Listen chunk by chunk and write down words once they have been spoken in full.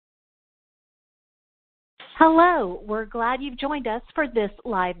Hello, we're glad you've joined us for this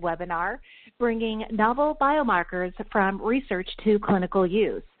live webinar, bringing novel biomarkers from research to clinical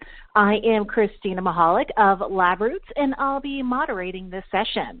use. I am Christina Mahalik of LabRoots, and I'll be moderating this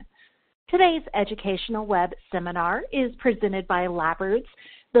session. Today's educational web seminar is presented by LabRoots,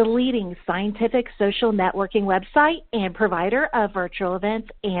 the leading scientific social networking website and provider of virtual events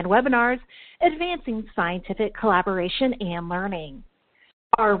and webinars, advancing scientific collaboration and learning.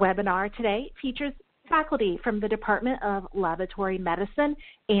 Our webinar today features faculty from the Department of Laboratory Medicine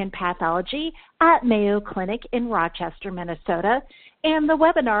and Pathology at Mayo Clinic in Rochester, Minnesota, and the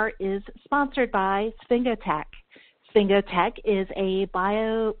webinar is sponsored by Sphingotec. Sphingotec is a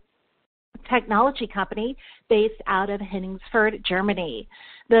biotechnology company based out of Henningsford, Germany.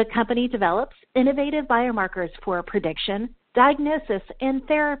 The company develops innovative biomarkers for prediction, diagnosis, and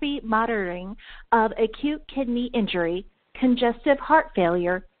therapy monitoring of acute kidney injury, congestive heart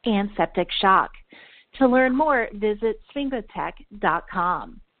failure, and septic shock. To learn more, visit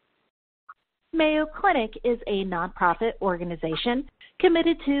sphingotec.com. Mayo Clinic is a nonprofit organization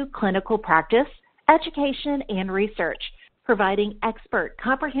committed to clinical practice, education, and research, providing expert,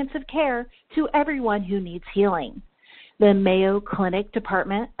 comprehensive care to everyone who needs healing. The Mayo Clinic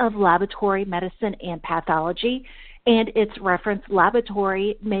Department of Laboratory Medicine and Pathology and its reference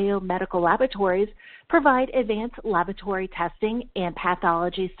laboratory, Mayo Medical Laboratories, provide advanced laboratory testing and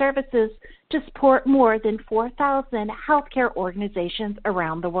pathology services to support more than 4,000 healthcare organizations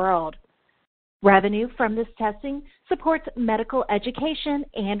around the world. Revenue from this testing supports medical education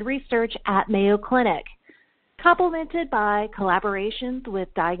and research at Mayo Clinic. Complemented by collaborations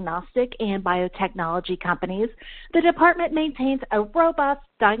with diagnostic and biotechnology companies, the department maintains a robust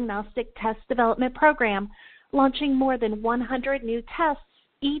diagnostic test development program, launching more than 100 new tests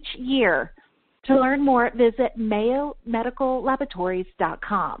each year. To learn more, visit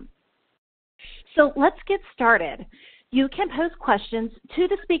mayomedicallaboratories.com. So let's get started. You can pose questions to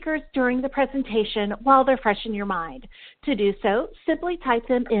the speakers during the presentation while they're fresh in your mind. To do so, simply type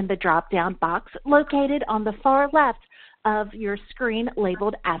them in the drop-down box located on the far left of your screen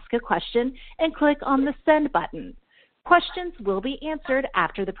labeled Ask a Question and click on the Send button. Questions will be answered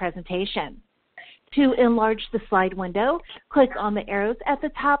after the presentation. To enlarge the slide window, click on the arrows at the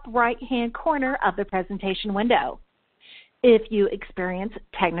top right-hand corner of the presentation window. If you experience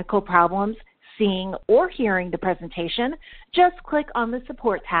technical problems seeing or hearing the presentation, just click on the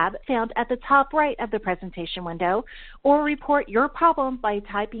Support tab found at the top right of the presentation window, or report your problem by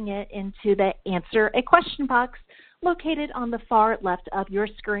typing it into the Answer a Question box located on the far left of your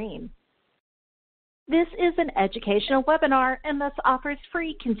screen. This is an educational webinar and thus offers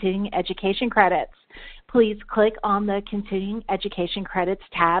free continuing education credits. Please click on the Continuing Education Credits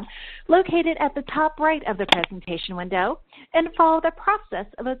tab located at the top right of the presentation window and follow the process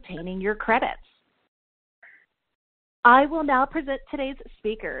of obtaining your credits. I will now present today's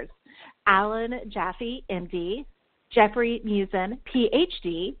speakers: Allan Jaffe, MD, Jeffrey Meeusen,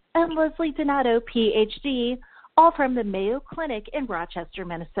 Ph.D., and Leslie Donato, Ph.D., all from the Mayo Clinic in Rochester,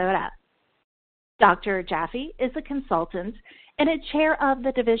 Minnesota. Dr. Jaffe is a consultant and a chair of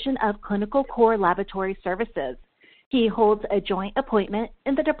the Division of Clinical Core Laboratory Services. He holds a joint appointment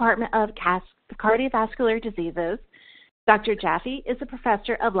in the Department of Cardiovascular Diseases. Dr. Jaffe is a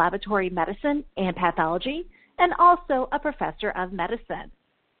professor of laboratory medicine and pathology and also a professor of medicine.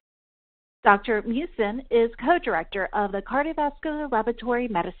 Dr. Meeusen is co-director of the Cardiovascular Laboratory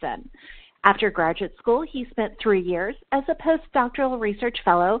Medicine. After graduate school, he spent 3 years as a post-doctoral research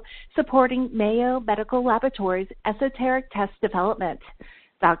fellow supporting Mayo Medical Laboratories esoteric test development.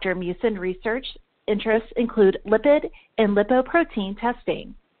 Dr. Meeusen research interests include lipid and lipoprotein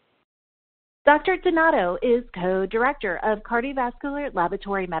testing. Dr. Donato is co-director of Cardiovascular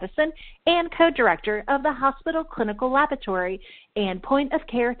Laboratory Medicine and co-director of the Hospital Clinical Laboratory and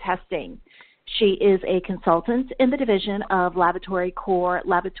point-of-care testing. She is a consultant in the Division of Laboratory Core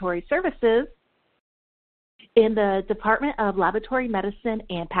Laboratory Services in the Department of Laboratory Medicine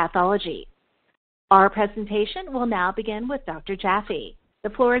and Pathology. Our presentation will now begin with Dr. Jaffe. The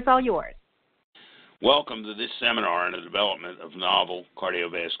floor is all yours. Welcome to this seminar on the development of novel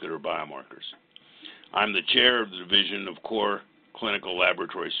cardiovascular biomarkers. I'm the chair of the Division of Core Clinical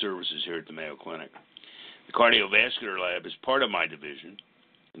Laboratory Services here at the Mayo Clinic. The cardiovascular lab is part of my division,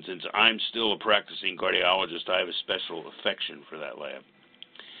 and since I'm still a practicing cardiologist, I have a special affection for that lab.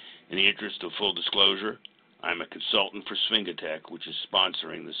 In the interest of full disclosure, I'm a consultant for Sphingotec, which is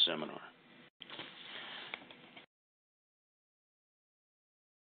sponsoring this seminar.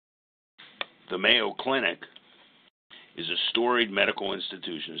 The Mayo Clinic is a storied medical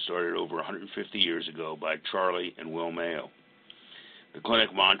institution started over 150 years ago by Charlie and Will Mayo. The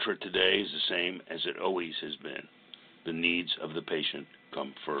clinic mantra today is the same as it always has been. The needs of the patient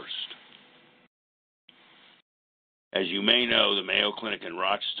come first. As you may know, the Mayo Clinic in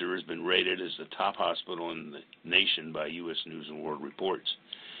Rochester has been rated as the top hospital in the nation by U.S. News & World Reports.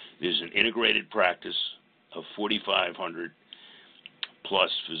 It is an integrated practice of 4,500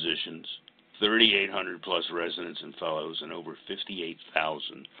 plus physicians, 3,800 plus residents and fellows, and over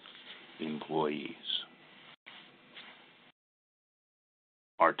 58,000 employees.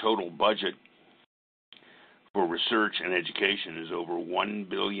 Our total budget for research and education is over $1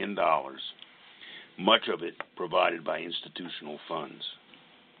 billion, much of it provided by institutional funds.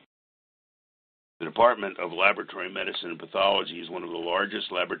 The Department of Laboratory Medicine and Pathology is one of the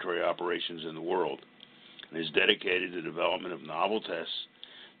largest laboratory operations in the world and is dedicated to the development of novel tests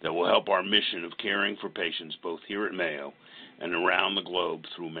that will help our mission of caring for patients both here at Mayo and around the globe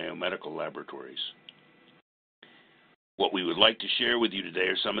through Mayo Medical Laboratories. What we would like to share with you today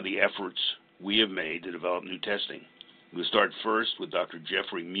are some of the efforts we have made to develop new testing. We'll start first with Dr.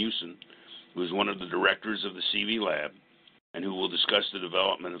 Jeffrey Meeusen, who is one of the directors of the CV lab and who will discuss the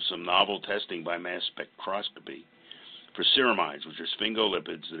development of some novel testing by mass spectroscopy for ceramides, which are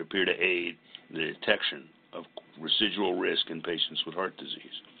sphingolipids that appear to aid in the detection of residual risk in patients with heart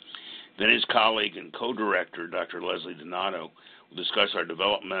disease. Then his colleague and co-director, Dr. Leslie Donato, will discuss our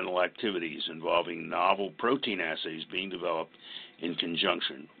developmental activities involving novel protein assays being developed in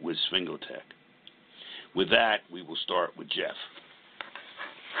conjunction with Sphingotech. With that, we will start with Jeff.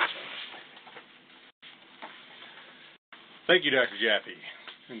 Thank you, Dr. Jaffe,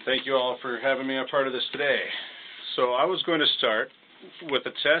 and thank you all for having me a part of this today. So I was going to start with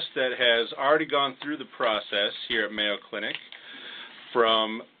a test that has already gone through the process here at Mayo Clinic,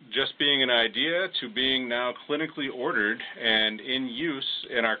 from just being an idea to being now clinically ordered and in use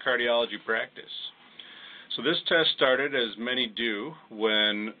in our cardiology practice. So this test started, as many do,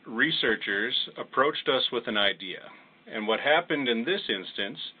 when researchers approached us with an idea. And what happened in this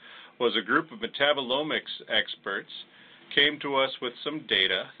instance was a group of metabolomics experts came to us with some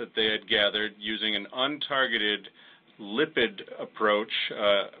data that they had gathered using an untargeted lipid approach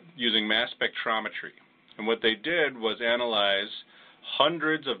using mass spectrometry. And what they did was analyze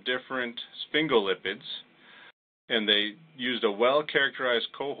hundreds of different sphingolipids, and they used a well-characterized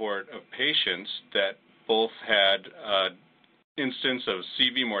cohort of patients that both had instance of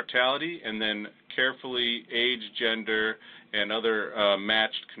CV mortality and then carefully age, gender, and other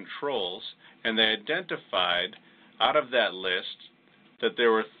matched controls, and they identified out of that list that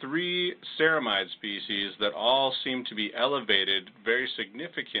there were 3 ceramide species that all seemed to be elevated very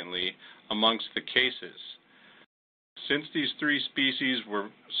significantly amongst the cases. Since these 3 species were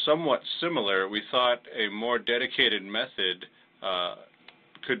somewhat similar, we thought a more dedicated method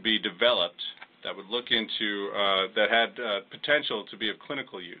could be developed that would look into, that had potential to be of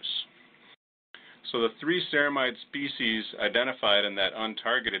clinical use. So the 3 ceramide species identified in that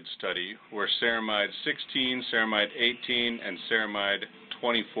untargeted study were ceramide 16, ceramide 18, and ceramide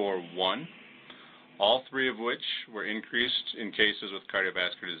 24-1, all 3 of which were increased in cases with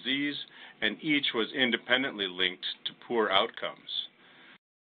cardiovascular disease, and each was independently linked to poor outcomes.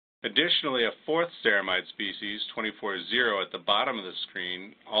 Additionally, a 4th ceramide species, 24-0, at the bottom of the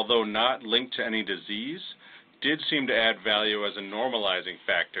screen, although not linked to any disease, did seem to add value as a normalizing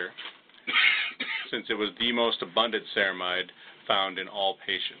factor, since it was the most abundant ceramide found in all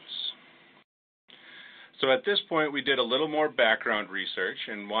patients. So at this point, we did a little more background research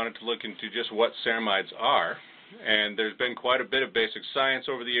and wanted to look into just what ceramides are. And there's been quite a bit of basic science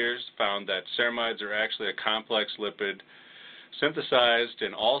over the years, found that ceramides are actually a complex lipid synthesized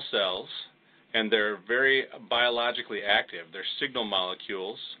in all cells, and they're very biologically active. They're signal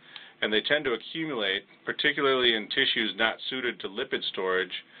molecules, and they tend to accumulate, particularly in tissues not suited to lipid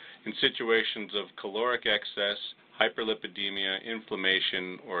storage, in situations of caloric excess, hyperlipidemia,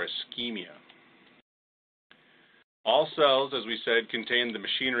 inflammation, or ischemia. All cells, as we said, contain the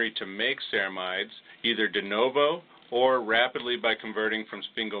machinery to make ceramides, either de novo or rapidly by converting from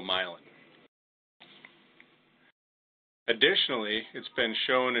sphingomyelin. Additionally, it's been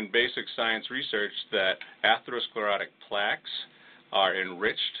shown in basic science research that atherosclerotic plaques are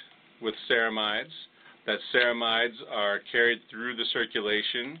enriched with ceramides, that ceramides are carried through the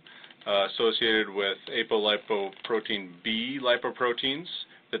circulation associated with apolipoprotein B lipoproteins,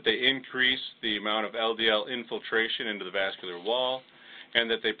 that they increase the amount of LDL infiltration into the vascular wall, and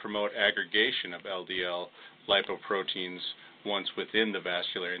that they promote aggregation of LDL lipoproteins once within the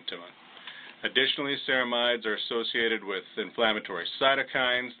vascular intima. Additionally, ceramides are associated with inflammatory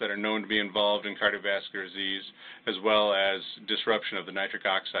cytokines that are known to be involved in cardiovascular disease, as well as disruption of the nitric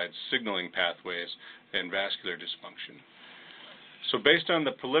oxide signaling pathways and vascular dysfunction. So based on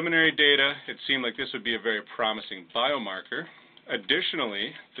the preliminary data, it seemed like this would be a very promising biomarker.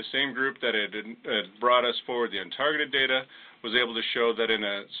 Additionally, the same group that had brought us forward the untargeted data was able to show that in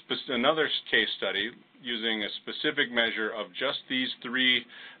another case study, using a specific measure of just these three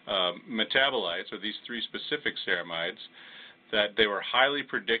metabolites, or these three specific ceramides, that they were highly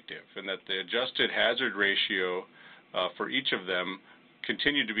predictive, and that the adjusted hazard ratio for each of them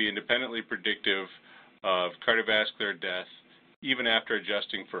continued to be independently predictive of cardiovascular death, even after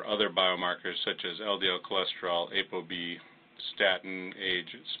adjusting for other biomarkers such as LDL cholesterol, ApoB, statin, age,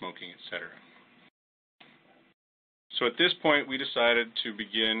 smoking, etc. So at this point, we decided to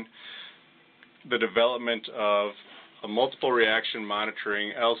begin the development of a multiple reaction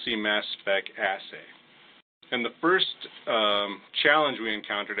monitoring LC mass spec assay. And the first challenge we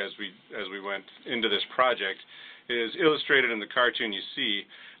encountered as we went into this project is illustrated in the cartoon you see.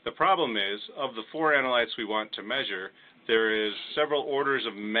 The problem is, of the four analytes we want to measure, there is several orders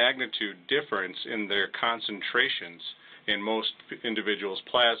of magnitude difference in their concentrations in most individuals'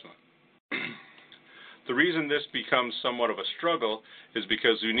 plasma. The reason this becomes somewhat of a struggle is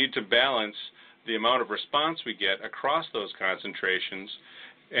because we need to balance the amount of response we get across those concentrations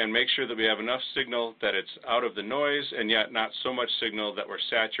and make sure that we have enough signal that it's out of the noise and yet not so much signal that we're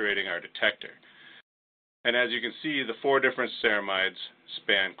saturating our detector. And as you can see, the four different ceramides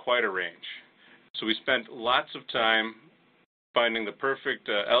span quite a range. So we spent lots of time finding the perfect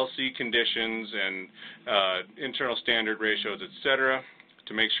LC conditions and internal standard ratios, etc.,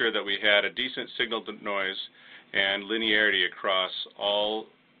 to make sure that we had a decent signal to noise and linearity across all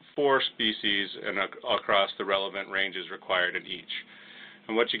four species and across the relevant ranges required in each.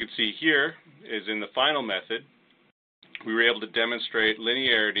 And what you can see here is in the final method, we were able to demonstrate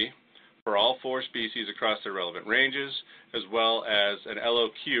linearity for all four species across their relevant ranges, as well as an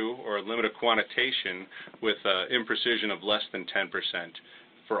LOQ, or a limit of quantitation, with imprecision of less than 10%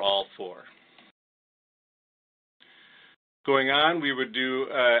 for all four. Going on, we would do,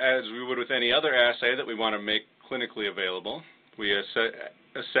 as we would with any other assay that we want to make clinically available, we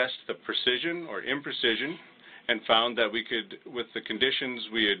assessed the precision or imprecision and found that we could, with the conditions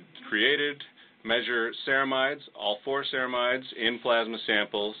we had created, measure ceramides, all four ceramides, in plasma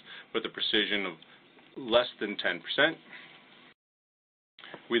samples with a precision of less than 10%.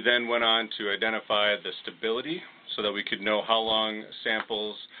 We then went on to identify the stability so that we could know how long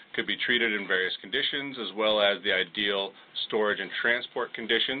samples could be treated in various conditions, as well as the ideal storage and transport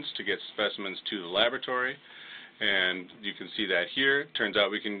conditions to get specimens to the laboratory. And you can see that here. It turns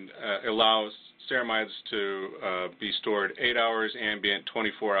out we can allow ceramides to be stored 8 hours ambient,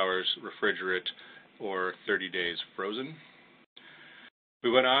 24 hours refrigerate, or 30 days frozen. We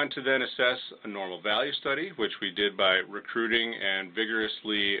went on to then assess a normal value study, which we did by recruiting and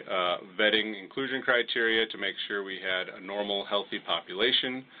vigorously vetting inclusion criteria to make sure we had a normal, healthy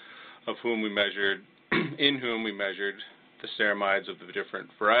population of whom we measured, in whom we measured the ceramides of the different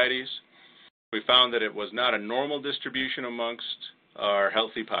varieties. We found that it was not a normal distribution amongst our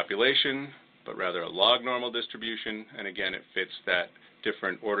healthy population, but rather a log normal distribution, and again, it fits that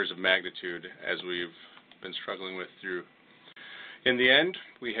different orders of magnitude as we've been struggling with through. In the end,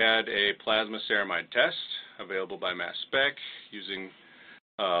 we had a plasma ceramide test available by mass spec using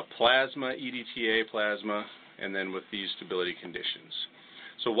plasma, EDTA plasma, and then with these stability conditions.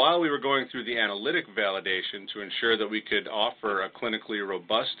 So while we were going through the analytic validation to ensure that we could offer a clinically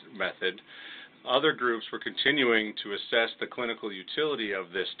robust method, other groups were continuing to assess the clinical utility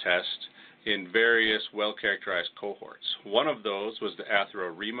of this test in various well-characterized cohorts. One of those was the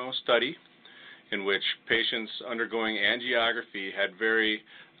atheroremo study, in which patients undergoing angiography had very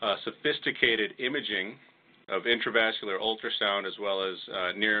sophisticated imaging of intravascular ultrasound as well as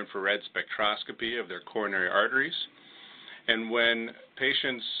near-infrared spectroscopy of their coronary arteries. And when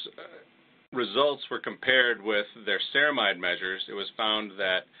patients' results were compared with their ceramide measures, it was found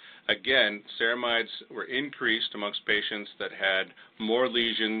that, again, ceramides were increased amongst patients that had more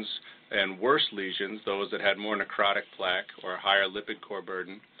lesions and worse lesions, those that had more necrotic plaque or higher lipid core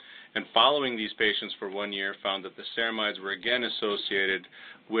burden. And following these patients for 1 year found that the ceramides were again associated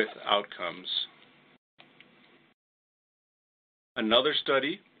with outcomes. Another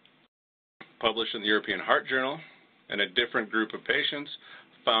study published in the European Heart Journal and a different group of patients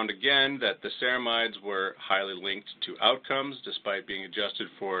found again that the ceramides were highly linked to outcomes despite being adjusted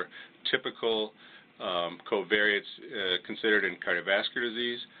for typical covariates considered in cardiovascular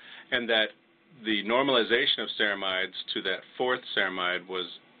disease, and that the normalization of ceramides to that fourth ceramide was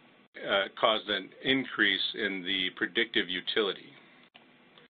caused an increase in the predictive utility.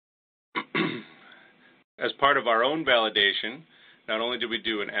 As part of our own validation, not only did we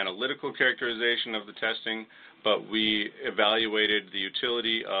do an analytical characterization of the testing, but we evaluated the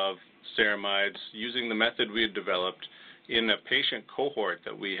utility of ceramides using the method we had developed in a patient cohort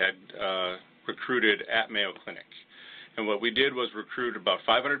that we had recruited at Mayo Clinic. And what we did was recruit about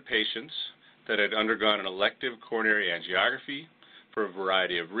 500 patients that had undergone an elective coronary angiography for a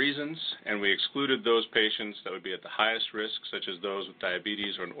variety of reasons, and we excluded those patients that would be at the highest risk, such as those with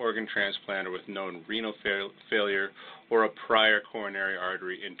diabetes or an organ transplant or with known renal failure or a prior coronary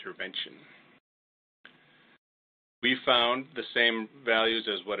artery intervention. We found the same values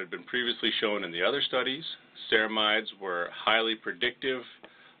as what had been previously shown in the other studies. Ceramides were highly predictive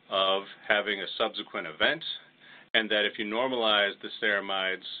of having a subsequent event, and that if you normalize the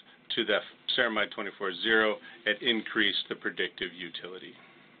ceramides to the ceramide 24-0, it increased the predictive utility.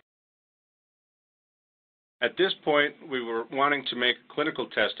 At this point, we were wanting to make a clinical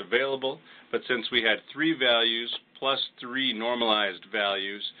test available, but since we had 3 values plus 3 normalized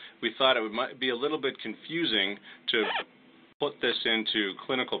values, we thought it might be a little bit confusing to put this into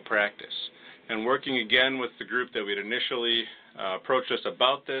clinical practice. And working again with the group that we'd initially approached us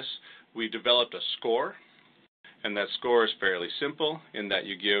about this, we developed a score. And that score is fairly simple in that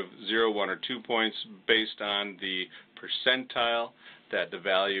you give 0, 1, or 2 points based on the percentile that the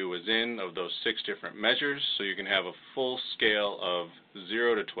value was in of those 6 different measures. So you can have a full scale of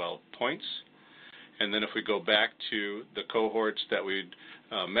 0 to 12 points. And then if we go back to the cohorts that we'd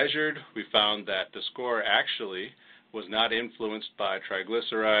measured, we found that the score actually was not influenced by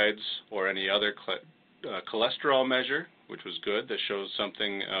triglycerides or any other cholesterol measure, which was good. That shows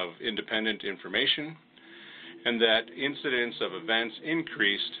something of independent information. And that incidence of events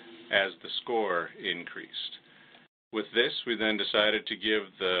increased as the score increased. With this, we then decided to give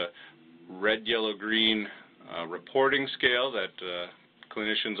the red, yellow, green reporting scale that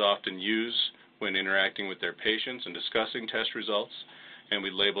clinicians often use when interacting with their patients and discussing test results, and we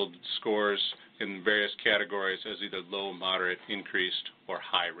labeled scores in various categories as either low, moderate, increased, or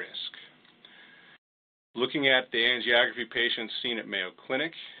high risk. Looking at the angiography patients seen at Mayo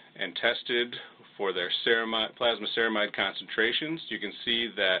Clinic and tested for their plasma ceramide concentrations, you can see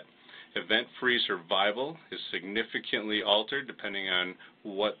that event-free survival is significantly altered depending on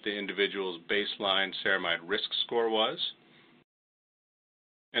what the individual's baseline ceramide risk score was,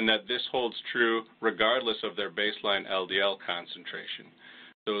 and that this holds true regardless of their baseline LDL concentration.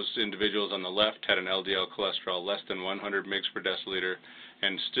 Those individuals on the left had an LDL cholesterol less than 100 mg per deciliter,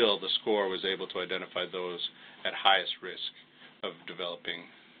 and still the score was able to identify those at highest risk of developing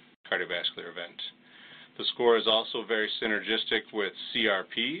cardiovascular event. The score is also very synergistic with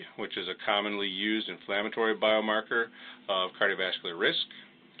CRP, which is a commonly used inflammatory biomarker of cardiovascular risk.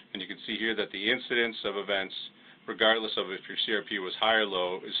 And you can see here that the incidence of events, regardless of if your CRP was high or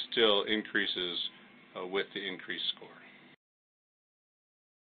low, is still increases with the increased score.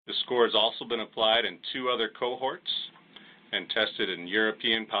 The score has also been applied in 2 other cohorts and tested in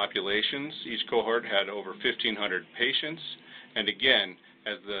European populations. Each cohort had over 1,500 patients, and again,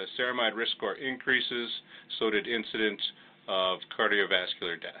 as the ceramide risk score increases, so did incidence of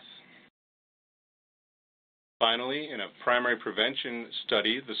cardiovascular death. Finally, in a primary prevention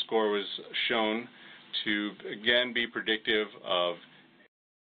study, the score was shown to again be predictive of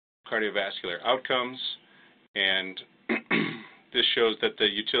cardiovascular outcomes, and this shows that the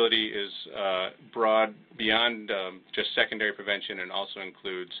utility is broad beyond just secondary prevention and also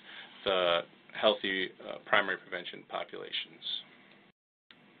includes the healthy primary prevention populations.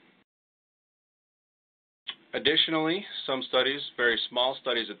 Additionally, some studies, very small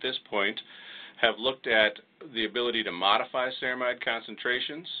studies at this point, have looked at the ability to modify ceramide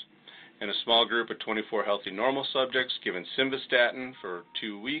concentrations. In a small group of 24 healthy normal subjects given simvastatin for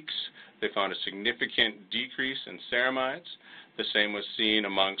 2 weeks, they found a significant decrease in ceramides. The same was seen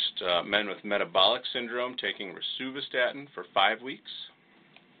amongst men with metabolic syndrome taking rosuvastatin for 5 weeks.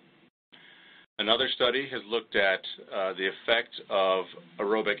 Another study has looked at the effect of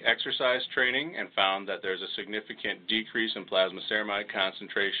aerobic exercise training and found that there's a significant decrease in plasma ceramide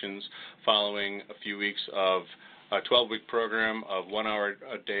concentrations following a few weeks of a 12-week program of 1 hour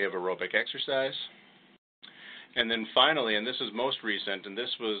a day of aerobic exercise. And then finally, and this is most recent, and this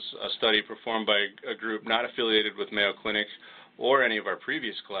was a study performed by a group not affiliated with Mayo Clinic or any of our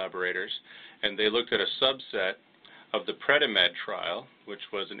previous collaborators, and they looked at a subset of the PREDIMED trial, which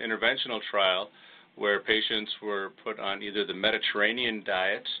was an interventional trial where patients were put on either the Mediterranean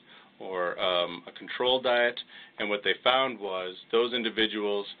diet or a control diet, and what they found was those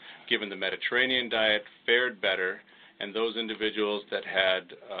individuals given the Mediterranean diet fared better, and those individuals that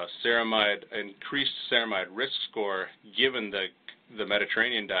had increased ceramide risk score given the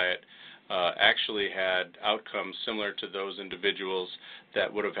Mediterranean diet actually had outcomes similar to those individuals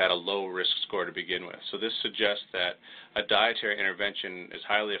that would have had a low risk score to begin with. So this suggests that a dietary intervention is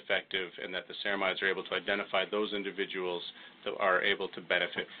highly effective and that the ceramides are able to identify those individuals that are able to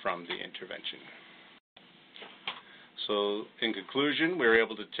benefit from the intervention. So in conclusion, we were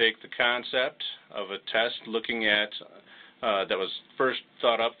able to take the concept of a test looking at that was first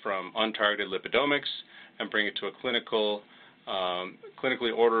thought up from untargeted lipidomics and bring it to a clinically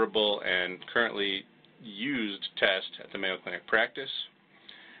orderable and currently used test at the Mayo Clinic practice.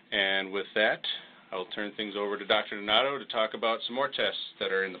 And with that, I will turn things over to Dr. Donato to talk about some more tests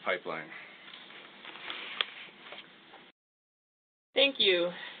that are in the pipeline. Thank you,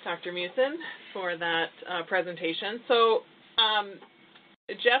 Dr. Meeusen, for that presentation. So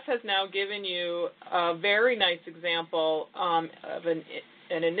Jeff has now given you a very nice example of an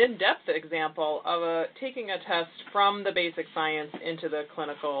in-depth example of taking a test from the basic science into the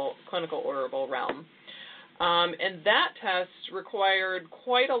clinical orderable realm. And that test required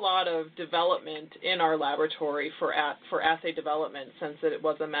quite a lot of development in our laboratory for assay development, since it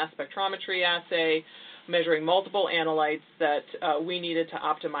was a mass spectrometry assay measuring multiple analytes that we needed to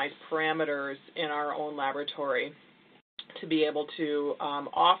optimize parameters in our own laboratory to be able to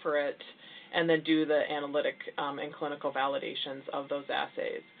offer it and then do the analytic and clinical validations of those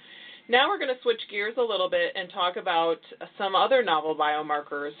assays. Now we're going to switch gears a little bit and talk about some other novel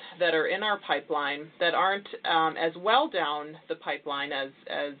biomarkers that are in our pipeline that aren't as well down the pipeline as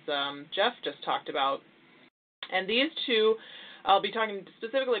Jeff just talked about. And these two, I'll be talking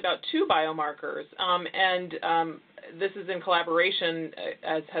specifically about two biomarkers, this is in collaboration,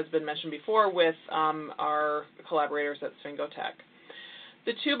 as has been mentioned before, with our collaborators at Sphingotech.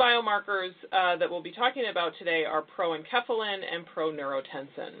 The two biomarkers that we'll be talking about today are proenkephalin and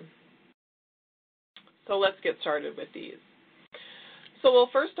proneurotensin. So let's get started with these. So we'll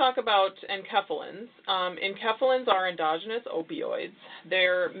first talk about enkephalins. Enkephalins are endogenous opioids.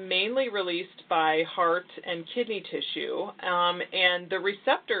 They're mainly released by heart and kidney tissue, and the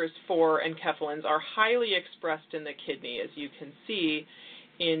receptors for enkephalins are highly expressed in the kidney, as you can see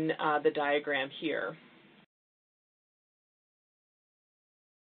in the diagram here.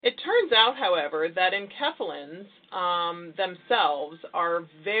 It turns out, however, that enkephalins themselves are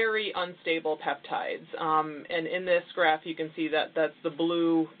very unstable peptides. And in this graph, you can see that that's the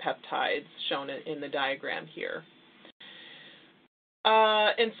blue peptides shown in the diagram here.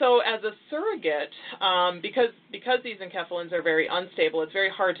 And so as a surrogate, because these enkephalins are very unstable, it's very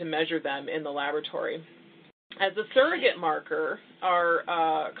hard to measure them in the laboratory. As a surrogate marker,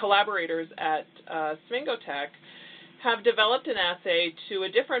 our collaborators at Sphingotech have developed an assay to a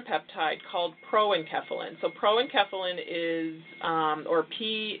different peptide called proenkephalin. So proenkephalin is, or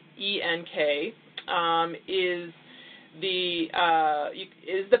PENK, is the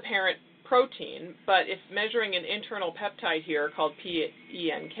parent protein, but if measuring an internal peptide here called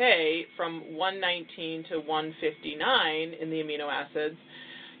PENK from 119 to 159 in the amino acids,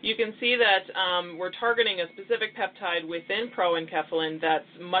 you can see that we're targeting a specific peptide within proenkephalin that's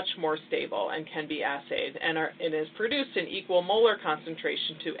much more stable and can be assayed, and it is produced in equal molar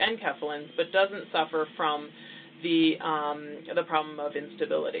concentration to enkephalins, but doesn't suffer from the problem of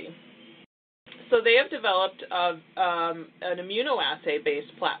instability. So they have developed an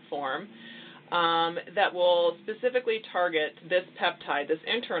immunoassay-based platform that will specifically target this peptide, this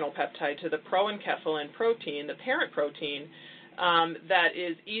internal peptide, to the proenkephalin protein, the parent protein, that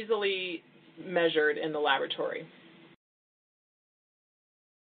is easily measured in the laboratory.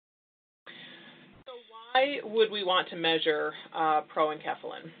 So why would we want to measure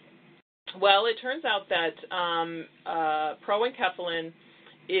proenkephalin? Well, it turns out that proenkephalin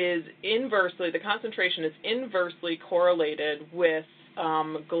is the concentration is inversely correlated with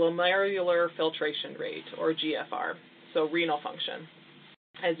glomerular filtration rate, or GFR, so renal function,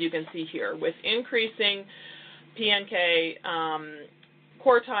 as you can see here. With increasing PNK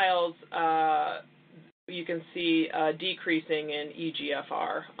quartiles, you can see decreasing in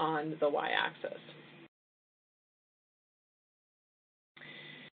eGFR on the y-axis.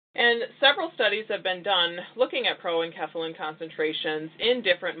 And several studies have been done looking at proenkephalin concentrations in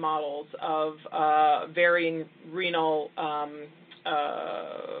different models of varying renal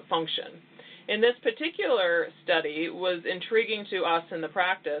function. In this particular study was intriguing to us in the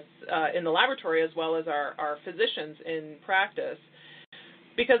practice, in the laboratory, as well as our physicians in practice,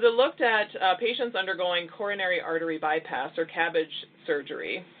 because it looked at patients undergoing coronary artery bypass, or CABG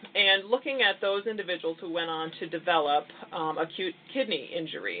surgery, and looking at those individuals who went on to develop acute kidney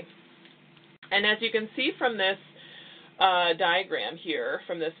injury. And as you can see from this diagram here,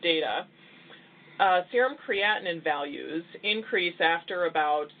 from this data, serum creatinine values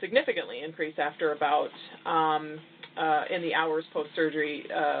significantly increase after about, in the hours post-surgery,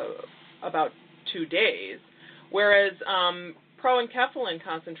 about 2 days, whereas proenkephalin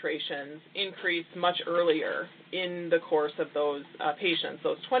concentrations increase much earlier in the course of those patients,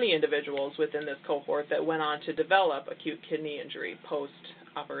 those 20 individuals within this cohort that went on to develop acute kidney injury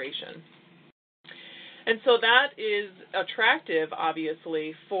post-operation. And so that is attractive,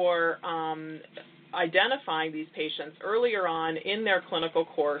 obviously, for identifying these patients earlier on in their clinical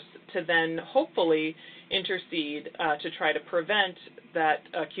course to then hopefully intercede to try to prevent that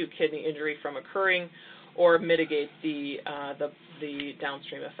acute kidney injury from occurring or mitigate the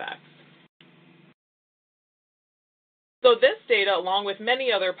downstream effects. So this data, along with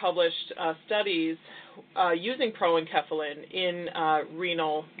many other published studies using proenkephalin in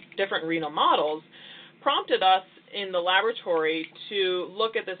different renal models, prompted us in the laboratory to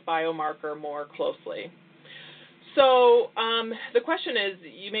look at this biomarker more closely. So the question is,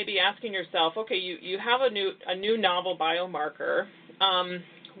 you may be asking yourself, okay, you have a new novel biomarker.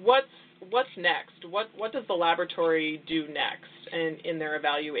 What's next? What does the laboratory do next in their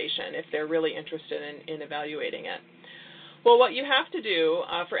evaluation if they're really interested in evaluating it? Well, what you have to do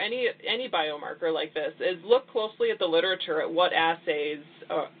for any biomarker like this is look closely at the literature at what assays,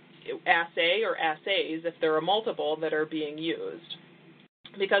 if there are multiple that are being used.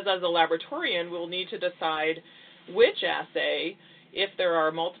 Because as a laboratorian, we'll need to decide which assay, if there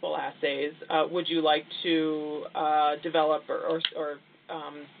are multiple assays, would you like to develop or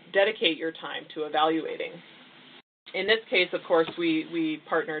dedicate your time to evaluating. In this case, of course, we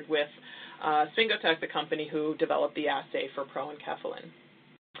partnered with Sphingotec, the company who developed the assay for proenkephalin.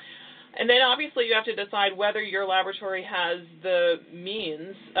 And then obviously you have to decide whether your laboratory has the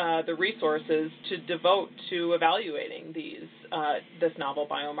means, the resources to devote to evaluating this novel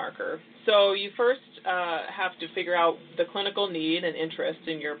biomarker. So you first have to figure out the clinical need and interest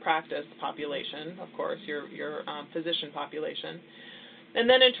in your practice population, of course, your physician population. And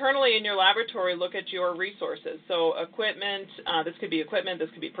then internally in your laboratory, look at your resources. So equipment, this could be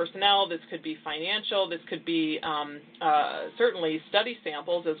personnel, this could be financial, this could be certainly study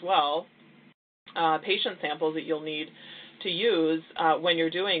samples as well, patient samples that you'll need to use when you're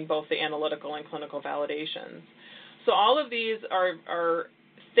doing both the analytical and clinical validations. So all of these are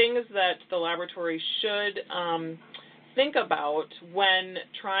things that the laboratory should think about when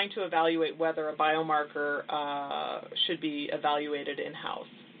trying to evaluate whether a biomarker should be evaluated in-house.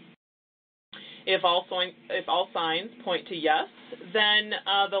 If all signs point to yes, then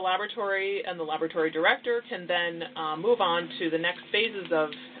the laboratory and the laboratory director can then move on to the next phases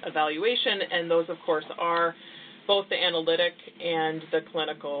of evaluation, and those, of course, are both the analytic and the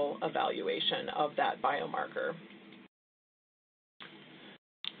clinical evaluation of that biomarker.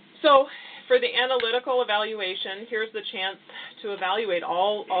 So, for the analytical evaluation, here's the chance to evaluate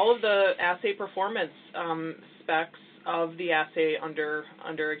all of the assay performance specs of the assay under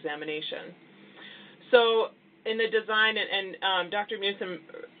examination. So in the design, and Dr. Meeusen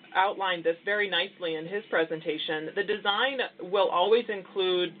outlined this very nicely in his presentation, the design will always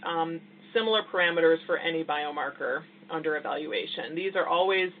include similar parameters for any biomarker under evaluation. These are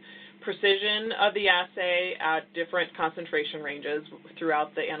always precision of the assay at different concentration ranges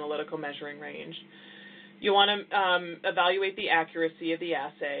throughout the analytical measuring range. You want to evaluate the accuracy of the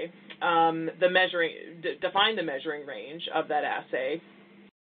assay, define the measuring range of that assay,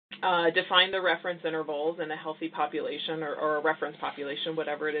 define the reference intervals in a healthy population or a reference population,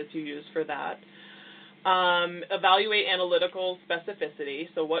 whatever it is you use for that. Evaluate analytical specificity,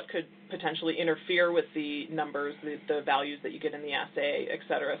 so what could potentially interfere with the numbers, the values that you get in the assay, et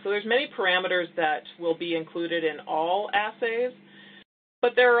cetera. So there's many parameters that will be included in all assays,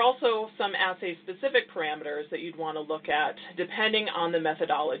 but there are also some assay-specific parameters that you'd want to look at depending on the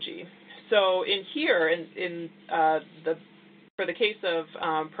methodology. So in here, for the case of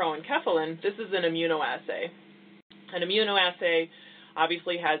proenkephalin, this is an immunoassay. An immunoassay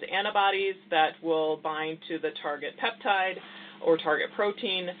obviously has antibodies that will bind to the target peptide or target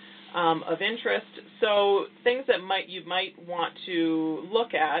protein of interest. So things that you might want to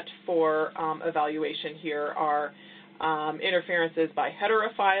look at for evaluation here are interferences by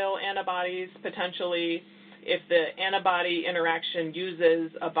heterophile antibodies, potentially. If the antibody interaction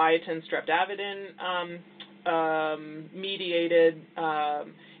uses a biotin-streptavidin mediated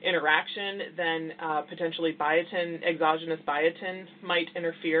interaction, then potentially exogenous biotin might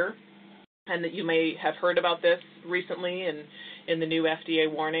interfere, and that you may have heard about this recently in the new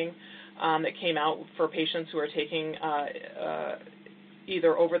FDA warning that came out for patients who are taking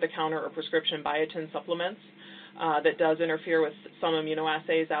either over-the-counter or prescription biotin supplements that does interfere with some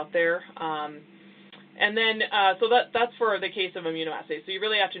immunoassays out there. And then, so that's for the case of immunoassays. So you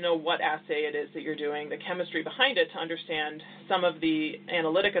really have to know what assay it is that you're doing, the chemistry behind it, to understand some of the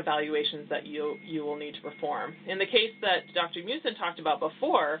analytic evaluations that you will need to perform. In the case that Dr. Meeusen talked about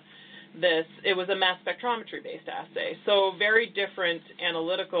before this, it was a mass spectrometry-based assay. So very different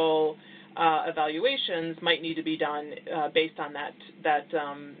analytical evaluations might need to be done based on that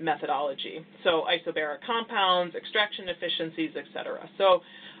methodology. So isobaric compounds, extraction efficiencies, et cetera. So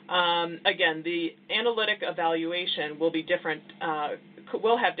again, the analytic evaluation will be different,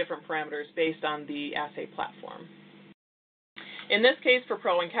 will have different parameters based on the assay platform. In this case, for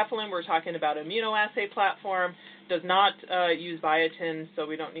proenkephalin, we're talking about immunoassay platform. Does not use biotin, so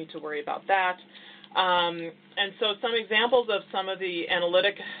we don't need to worry about that. And so some examples of some of the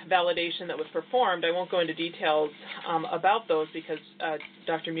analytic validation that was performed, I won't go into details about those because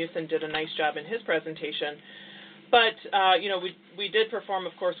Dr. Meeusen did a nice job in his presentation. But, you know, we did perform,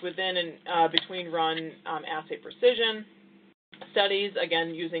 of course, within and between run assay precision studies,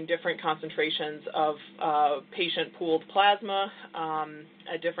 again, using different concentrations of patient pooled plasma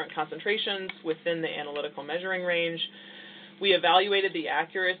at different concentrations within the analytical measuring range. We evaluated the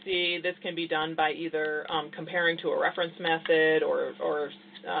accuracy. This can be done by either comparing to a reference method or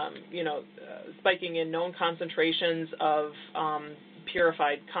you know, spiking in known concentrations of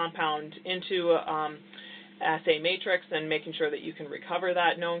purified compound into assay matrix and making sure that you can recover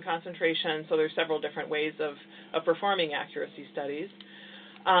that known concentration. So there's several different ways of performing accuracy studies.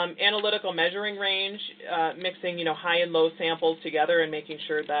 Analytical measuring range, mixing, you know, high and low samples together and making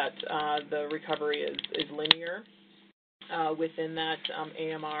sure that the recovery is linear within that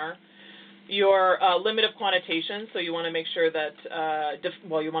AMR. Your limit of quantitation, so you want to make sure that,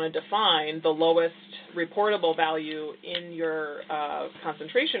 you want to define the lowest reportable value in your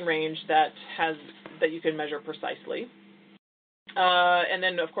concentration range that you can measure precisely. And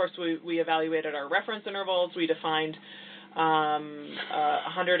then, of course, we evaluated our reference intervals. We defined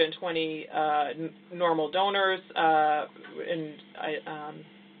 120 normal donors and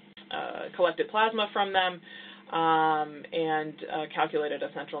collected plasma from them. And calculated a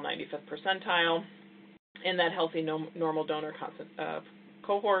central 95th percentile in that healthy normal donor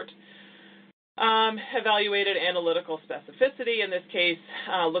cohort. Evaluated analytical specificity, in this case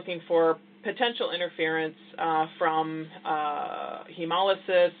looking for potential interference from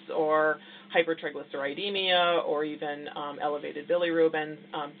hemolysis or hypertriglyceridemia or even elevated bilirubin,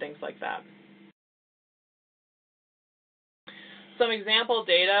 things like that. Some example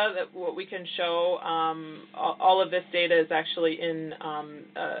data that what we can show, all of this data is actually in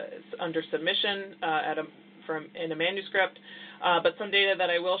under submission in a manuscript, but some data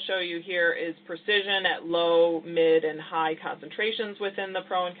that I will show you here is precision at low, mid, and high concentrations within the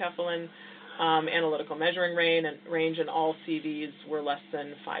proenkephalin analytical measuring range, and all CVs were less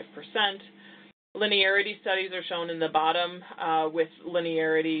than 5%. Linearity studies are shown in the bottom with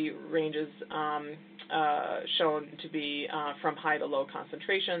linearity ranges shown to be from high to low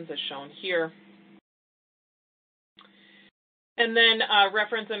concentrations, as shown here. And then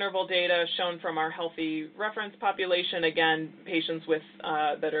reference interval data shown from our healthy reference population, again, patients with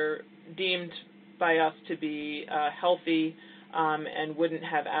that are deemed by us to be healthy and wouldn't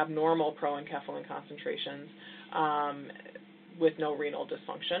have abnormal proenkephalin concentrations with no renal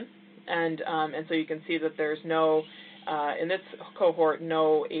dysfunction. And so you can see that there's no, in this cohort,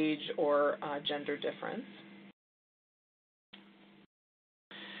 no age or gender difference.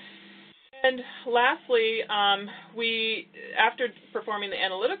 And lastly, after performing the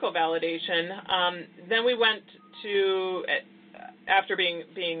analytical validation, then we went to, after being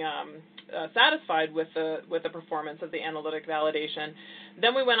satisfied with the performance of the analytic validation,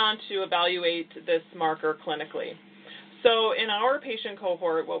 then we went on to evaluate this marker clinically. So in our patient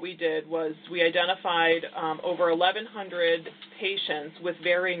cohort, what we did was we identified over 1,100 patients with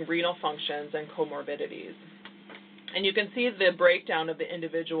varying renal functions and comorbidities. And you can see the breakdown of the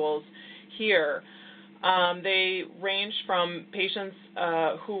individuals here. They range from patients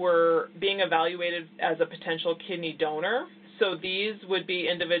who were being evaluated as a potential kidney donor. So these would be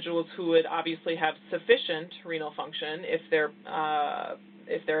individuals who would obviously have sufficient renal function if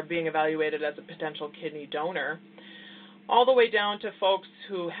they're being evaluated as a potential kidney donor, all the way down to folks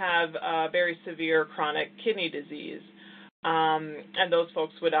who have very severe chronic kidney disease. And those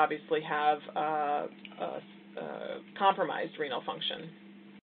folks would obviously have compromised renal function.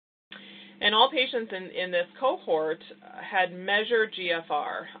 And all patients in this cohort had measured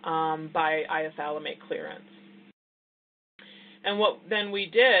GFR by iothalamate clearance. And what then we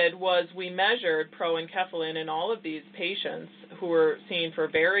did was we measured proenkephalin in all of these patients who were seen for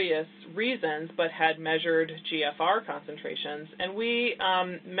various reasons but had measured GFR concentrations. And we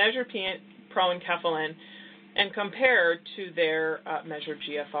measured proenkephalin and compare to their measured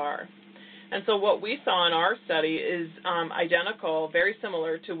GFR. And so what we saw in our study is identical, very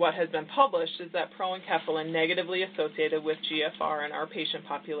similar to what has been published, is that proenkephalin negatively associated with GFR in our patient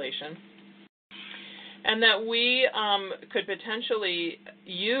population, and that we could potentially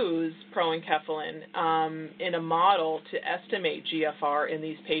use proenkephalin in a model to estimate GFR in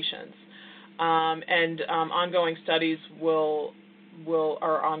these patients. Ongoing studies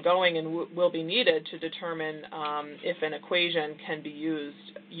are ongoing and will be needed to determine if an equation can be used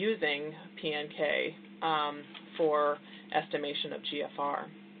using PNK for estimation of GFR.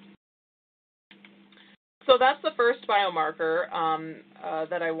 So that's the first biomarker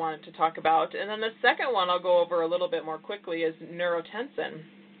that I wanted to talk about. And then the second one I'll go over a little bit more quickly is neurotensin.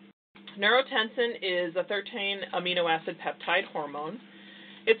 Neurotensin is a 13 amino acid peptide hormone.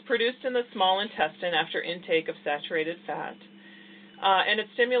 It's produced in the small intestine after intake of saturated fat, and it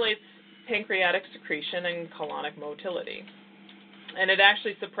stimulates pancreatic secretion and colonic motility. And it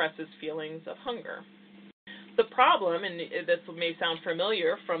actually suppresses feelings of hunger. The problem, and this may sound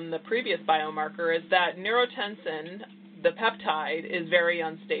familiar from the previous biomarker, is that neurotensin, the peptide, is very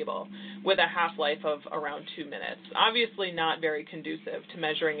unstable with a half-life of around 2 minutes. Obviously not very conducive to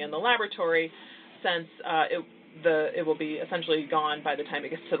measuring in the laboratory, since it will be essentially gone by the time it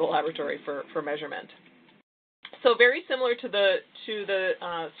gets to the laboratory for measurement. So very similar to the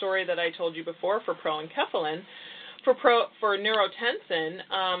story that I told you before for proenkephalin, for neurotensin,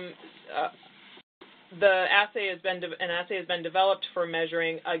 an assay has been developed for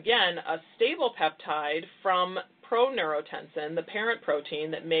measuring, again, a stable peptide from proneurotensin, the parent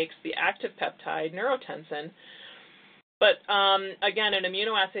protein that makes the active peptide neurotensin. But again, an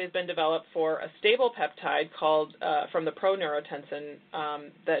immunoassay has been developed for a stable peptide called from the proneurotensin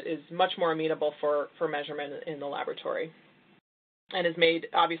that is much more amenable for measurement in the laboratory, and is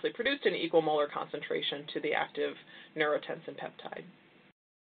obviously produced in equal molar concentration to the active neurotensin peptide.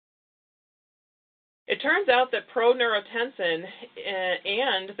 It turns out that proneurotensin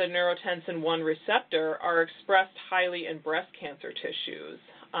and the neurotensin 1 receptor are expressed highly in breast cancer tissues.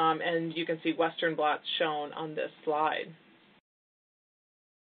 And you can see Western blots shown on this slide.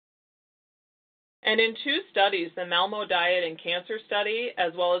 And in 2 studies, the Malmo Diet and Cancer Study,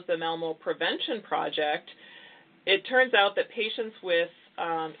 as well as the Malmo Prevention Project, it turns out that patients with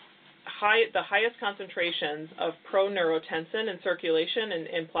the highest concentrations of proneurotensin in circulation and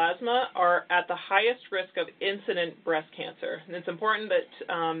in plasma are at the highest risk of incident breast cancer. And it's important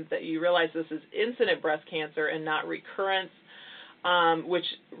that you realize this is incident breast cancer and not recurrence, which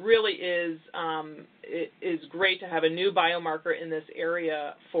really is great to have a new biomarker in this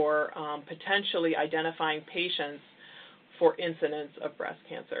area for potentially identifying patients for incidence of breast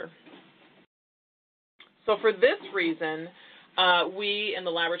cancer. So for this reason, we in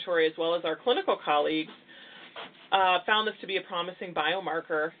the laboratory, as well as our clinical colleagues, found this to be a promising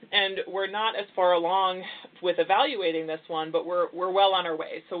biomarker, and we're not as far along with evaluating this one, but we're well on our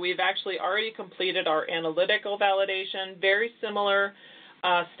way. So we've actually already completed our analytical validation, very similar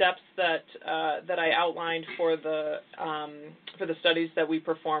steps that I outlined for the studies that we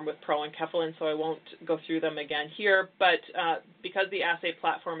performed with proenkephalin, so I won't go through them again here. But because the assay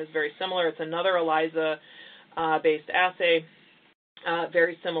platform is very similar, it's another ELISA-based assay.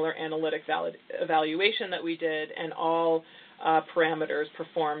 Very similar analytic evaluation that we did, and all parameters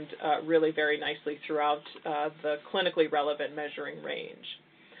performed really very nicely throughout the clinically relevant measuring range.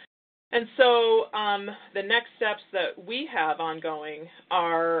 And so the next steps that we have ongoing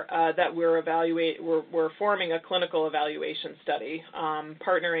are that we're forming a clinical evaluation study,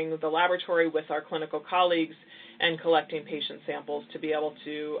 partnering the laboratory with our clinical colleagues and collecting patient samples to be able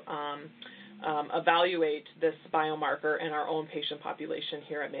to evaluate this biomarker in our own patient population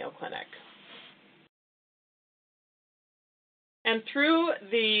here at Mayo Clinic. And through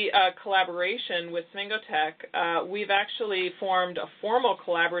the collaboration with Smingotech, we've actually formed a formal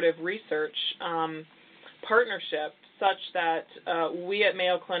collaborative research partnership such that we at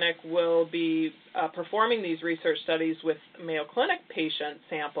Mayo Clinic will be performing these research studies with Mayo Clinic patient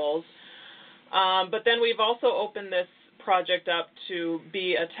samples. But then we've also opened this project up to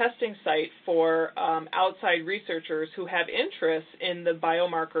be a testing site for outside researchers who have interest in the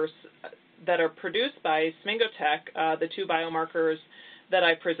biomarkers that are produced by Smingotech, the 2 biomarkers that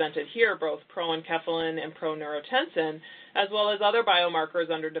I presented here, both proenkephalin and proneurotensin, as well as other biomarkers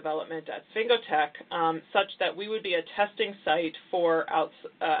under development at Smingotech, such that we would be a testing site for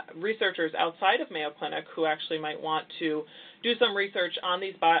researchers outside of Mayo Clinic who actually might want to do some research on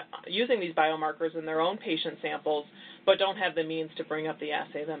using these biomarkers in their own patient samples, but don't have the means to bring up the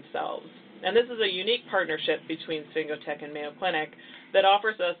assay themselves. And this is a unique partnership between Sphingotech and Mayo Clinic that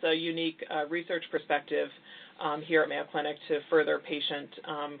offers us a unique research perspective here at Mayo Clinic to further patient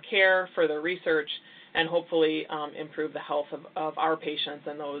care, further research, and hopefully improve the health of our patients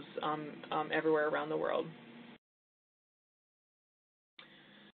and those everywhere around the world.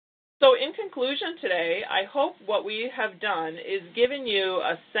 So in conclusion today, I hope what we have done is given you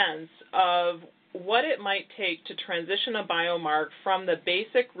a sense of what it might take to transition a biomark from the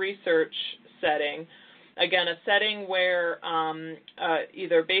basic research setting, again, a setting where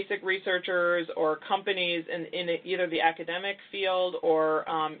either basic researchers or companies in either the academic field or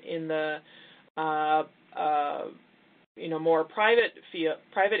in the more private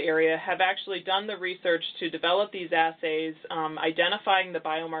area have actually done the research to develop these assays, identifying the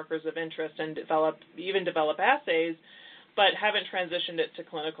biomarkers of interest and develop assays, but haven't transitioned it to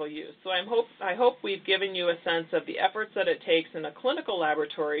clinical use. So I hope we've given you a sense of the efforts that it takes in a clinical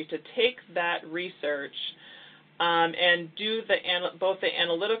laboratory to take that research and do both the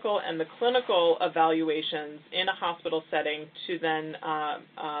analytical and the clinical evaluations in a hospital setting to then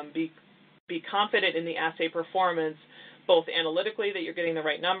be confident in the assay performance, both analytically that you're getting the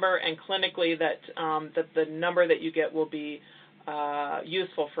right number and clinically that the number that you get will be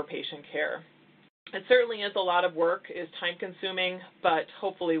useful for patient care. It certainly is a lot of work, is time-consuming, but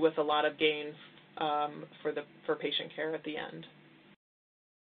hopefully with a lot of gains for patient care at the end.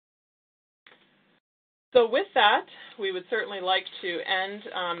 So with that, we would certainly like to end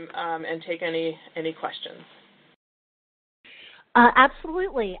and take any questions.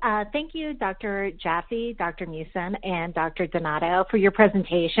 Absolutely. Thank you, Dr. Jaffe, Dr. Meeusen, and Dr. Donato for your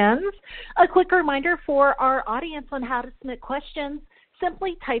presentations. A quick reminder for our audience on how to submit questions.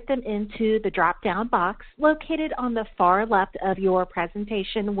 Simply type them into the drop-down box located on the far left of your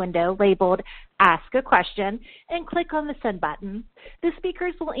presentation window labeled Ask a Question and click on the Send button. The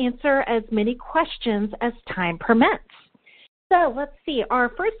speakers will answer as many questions as time permits. So let's see. Our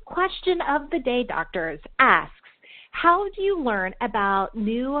first question of the day, doctors, asks, how do you learn about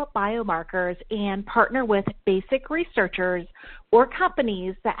new biomarkers and partner with basic researchers or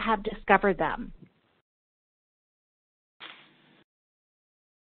companies that have discovered them?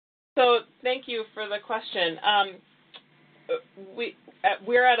 So thank you for the question.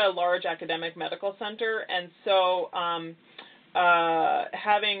 We're at a large academic medical center, and so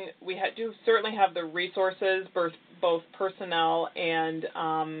we do certainly have the resources, both personnel and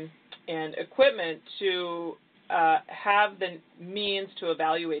equipment to have the means to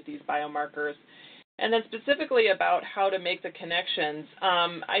evaluate these biomarkers. And then specifically about how to make the connections,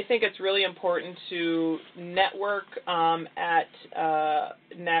 I think it's really important to network at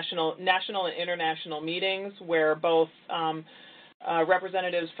national and international meetings where both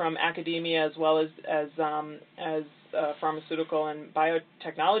representatives from academia as well as pharmaceutical and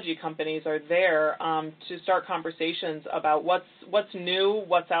biotechnology companies are there to start conversations about what's new,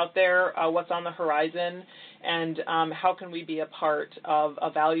 what's out there, what's on the horizon, and how can we be a part of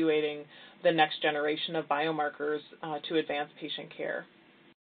evaluating the next generation of biomarkers to advance patient care.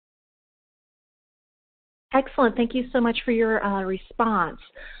 Excellent. Thank you so much for your response.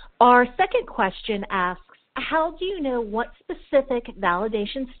 Our second question asks, how do you know what specific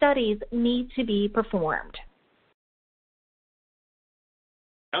validation studies need to be performed?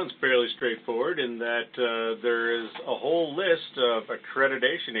 Sounds fairly straightforward in that there is a whole list of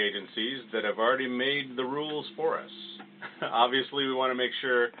accreditation agencies that have already made the rules for us. Obviously, we want to make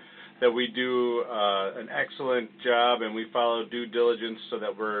sure that we do an excellent job and we follow due diligence so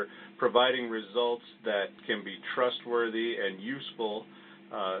that we're providing results that can be trustworthy and useful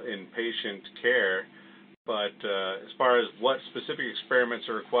in patient care. But as far as what specific experiments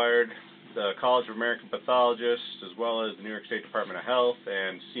are required, the College of American Pathologists, as well as the New York State Department of Health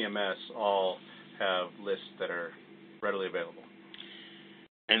and CMS, all have lists that are readily available.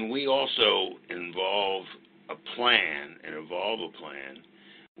 And we also evolve a plan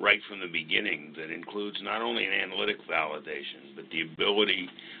right from the beginning that includes not only an analytic validation, but the ability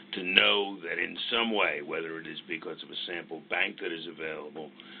to know that in some way, whether it is because of a sample bank that is available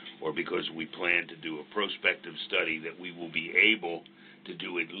or because we plan to do a prospective study, that we will be able to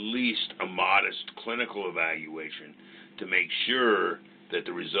do at least a modest clinical evaluation to make sure that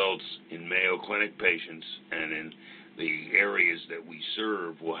the results in Mayo Clinic patients and in the areas that we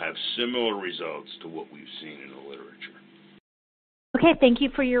serve will have similar results to what we've seen in the literature. Okay, thank you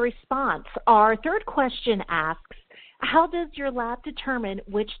for your response. Our third question asks, how does your lab determine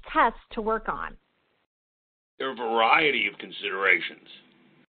which tests to work on? There are a variety of considerations.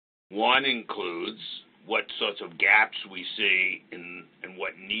 One includes what sorts of gaps we see and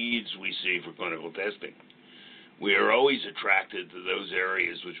what needs we see for clinical testing. We are always attracted to those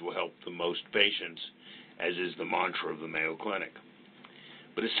areas which will help the most patients, as is the mantra of the Mayo Clinic.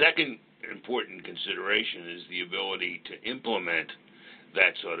 But a second important consideration is the ability to implement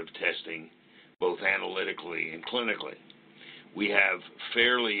that sort of testing, both analytically and clinically. We have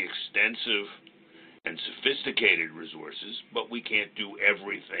fairly extensive and sophisticated resources, but we can't do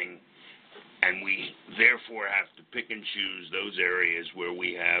everything, and we therefore have to pick and choose those areas where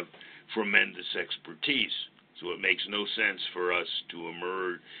we have tremendous expertise. So it makes no sense for us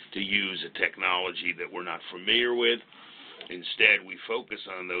to use a technology that we're not familiar with. Instead, we focus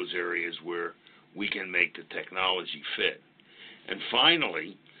on those areas where we can make the technology fit. And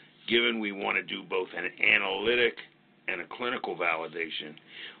finally, given we want to do both an analytic and a clinical validation,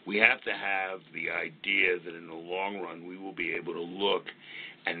 we have to have the idea that in the long run we will be able to look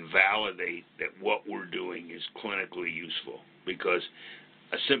and validate that what we're doing is clinically useful. Because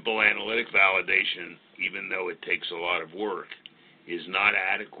a simple analytic validation, even though it takes a lot of work, is not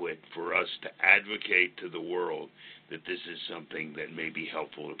adequate for us to advocate to the world that this is something that may be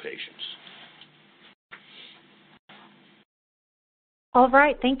helpful to patients. All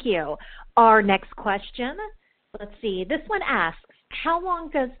right, thank you. Our next question, let's see, this one asks, how long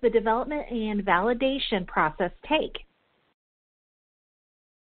does the development and validation process take?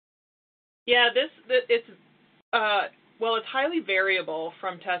 Yeah, it's highly variable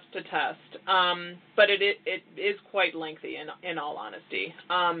from test to test, but it is quite lengthy in all honesty.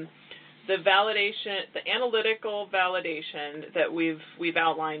 The analytical validation that we've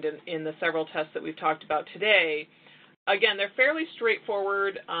outlined in the several tests that we've talked about today, again, they're fairly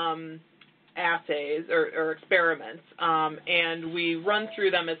straightforward assays or experiments, and we run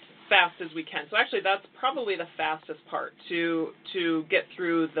through them as fast as we can. So actually, that's probably the fastest part to get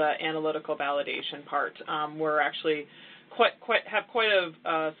through the analytical validation part. We're actually have quite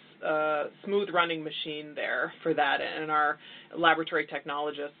a smooth running machine there for that, and our laboratory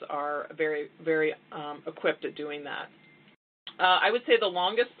technologists are very, very equipped at doing that. I would say the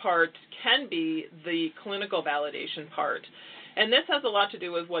longest part can be the clinical validation part, and this has a lot to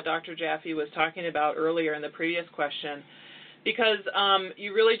do with what Dr. Jaffe was talking about earlier in the previous question, because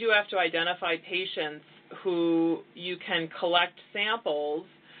you really do have to identify patients who you can collect samples,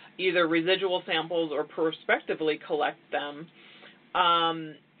 either residual samples or prospectively collect them,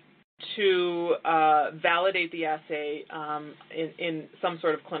 to validate the assay in some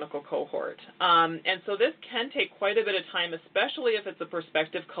sort of clinical cohort. And so this can take quite a bit of time, especially if it's a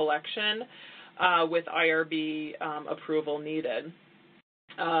prospective collection with IRB approval needed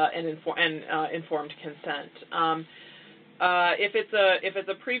and informed consent. If it's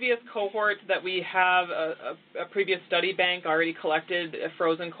a previous cohort that we have a previous study bank already collected, a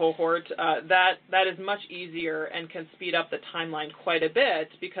frozen cohort, that is much easier and can speed up the timeline quite a bit,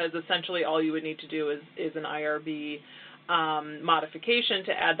 because essentially all you would need to do is an IRB modification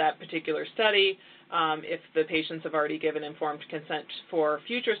to add that particular study. If the patients have already given informed consent for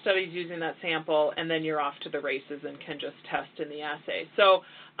future studies using that sample, and then you're off to the races and can just test in the assay. So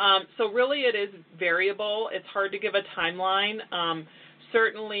really it is variable. It's hard to give a timeline.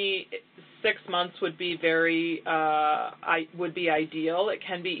 Certainly 6 months would be ideal. It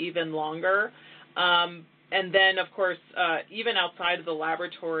can be even longer. And then, of course, even outside of the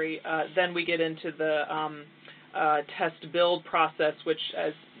laboratory, then we get into the test build process, which,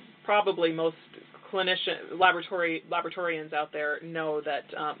 as probably most laboratorians out there know, that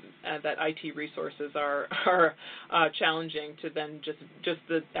that IT resources are challenging to then just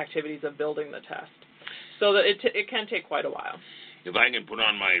the activities of building the test. So that it can take quite a while. If I can put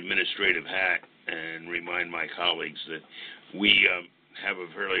on my administrative hat and remind my colleagues that we have a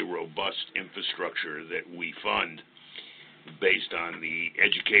fairly robust infrastructure that we fund based on the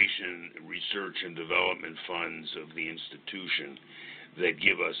education, research, and development funds of the institution that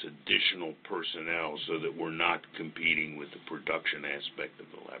give us additional personnel so that we're not competing with the production aspect of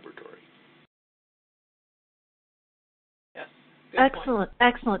the laboratory. Yes.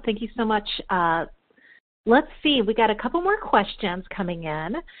 Excellent. Thank you so much. Let's see, we got a couple more questions coming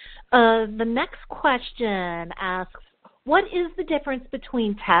in. The next question asks, what is the difference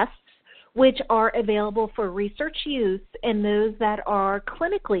between tests which are available for research use and those that are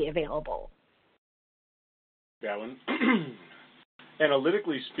clinically available? Allan?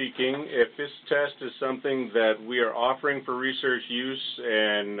 Analytically speaking, if this test is something that we are offering for research use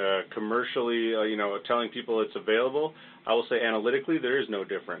and commercially, telling people it's available, I will say analytically there is no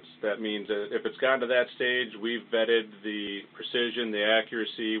difference. That means that if it's gotten to that stage, we've vetted the precision, the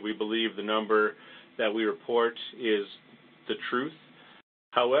accuracy. We believe the number that we report is the truth.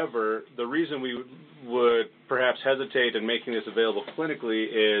 However, the reason we would perhaps hesitate in making this available clinically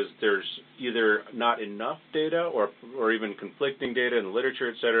is there's either not enough data or even conflicting data in the literature,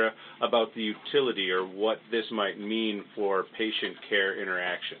 et cetera, about the utility or what this might mean for patient care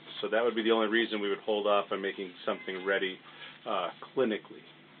interactions. So that would be the only reason we would hold off on making something ready clinically.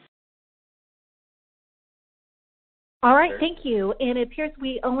 All right, thank you. And it appears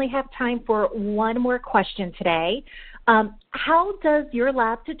we only have time for one more question today. How does your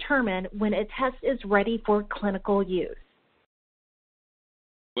lab determine when a test is ready for clinical use?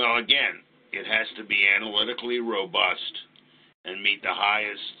 Well, again, it has to be analytically robust and meet the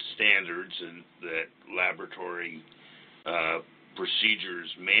highest standards that laboratory procedures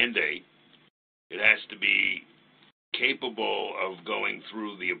mandate. It has to be capable of going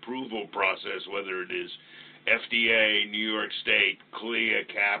through the approval process, whether it is FDA, New York State, CLIA,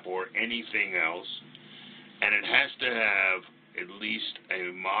 CAP, or anything else. And it has to have at least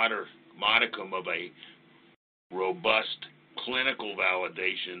a modicum of a robust clinical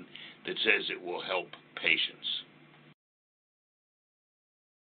validation that says it will help patients.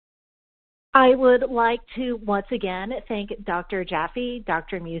 I would like to once again thank Dr. Jaffe,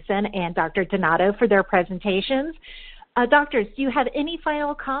 Dr. Meeusen, and Dr. Donato for their presentations. Doctors, do you have any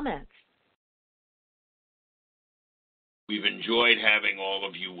final comments? We've enjoyed having all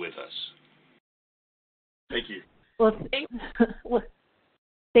of you with us. Thank you. Well,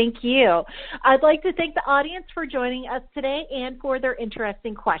 thank you. I'd like to thank the audience for joining us today and for their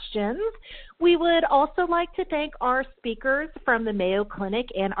interesting questions. We would also like to thank our speakers from the Mayo Clinic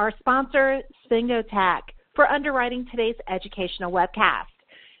and our sponsor, Spinotech, for underwriting today's educational webcast.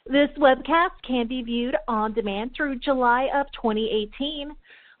 This webcast can be viewed on demand through July of 2018.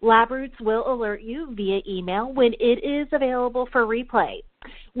 LabRoots will alert you via email when it is available for replay.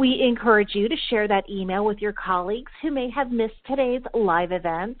 We encourage you to share that email with your colleagues who may have missed today's live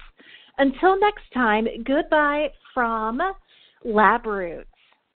event. Until next time, goodbye from LabRoots.